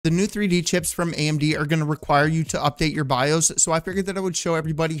The new 3D chips from AMD are going to require you to update your BIOS, so I figured that I would show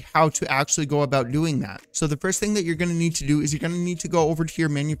everybody how to actually go about doing that. So the first thing that you're going to need to do is you're going to need to go over to your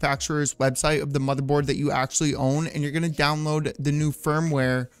manufacturer's website of the motherboard that you actually own, and you're going to download the new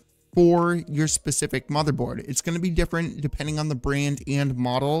firmware for your specific motherboard. It's going to be different depending on the brand and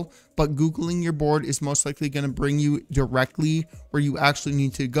model, but Googling your board is most likely going to bring you directly where you actually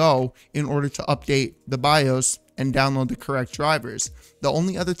need to go in order to update the BIOS and download the correct drivers. The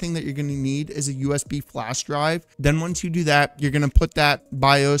only other thing that you're going to need is a USB flash drive. Then once you do that, you're going to put that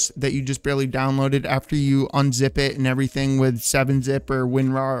BIOS that you just barely downloaded after you unzip it and everything with 7-zip or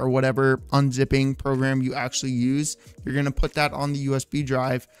WinRAR or whatever unzipping program you actually use. You're going to put that on the USB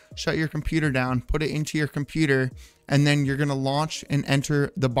drive, shut your computer down, put it into your computer, and then you're going to launch and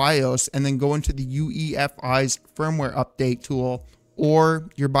enter the BIOS and then go into the UEFI's firmware update tool, or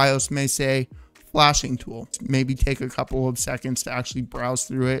your BIOS may say flashing tool. Maybe take a couple of seconds to actually browse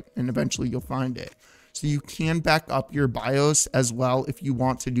through it, and eventually you'll find it. So you can back up your BIOS as well if you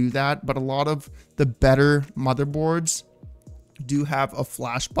want to do that, but a lot of the better motherboards do have a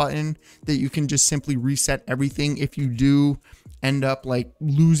flash button that you can just simply reset everything if you do end up like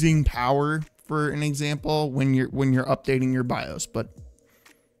losing power, for an example, when you're updating your BIOS. But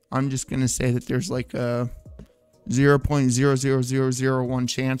I'm just gonna say that there's like a 0.00001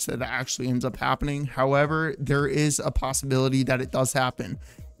 chance that it actually ends up happening. However, there is a possibility that it does happen.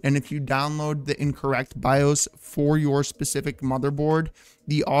 And if you download the incorrect BIOS for your specific motherboard,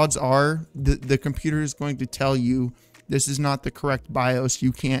 the odds are the computer is going to tell you this is not the correct BIOS,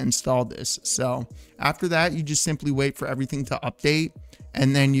 you can't install this. So after that, you just simply wait for everything to update,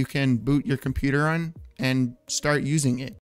 and then you can boot your computer on and start using it.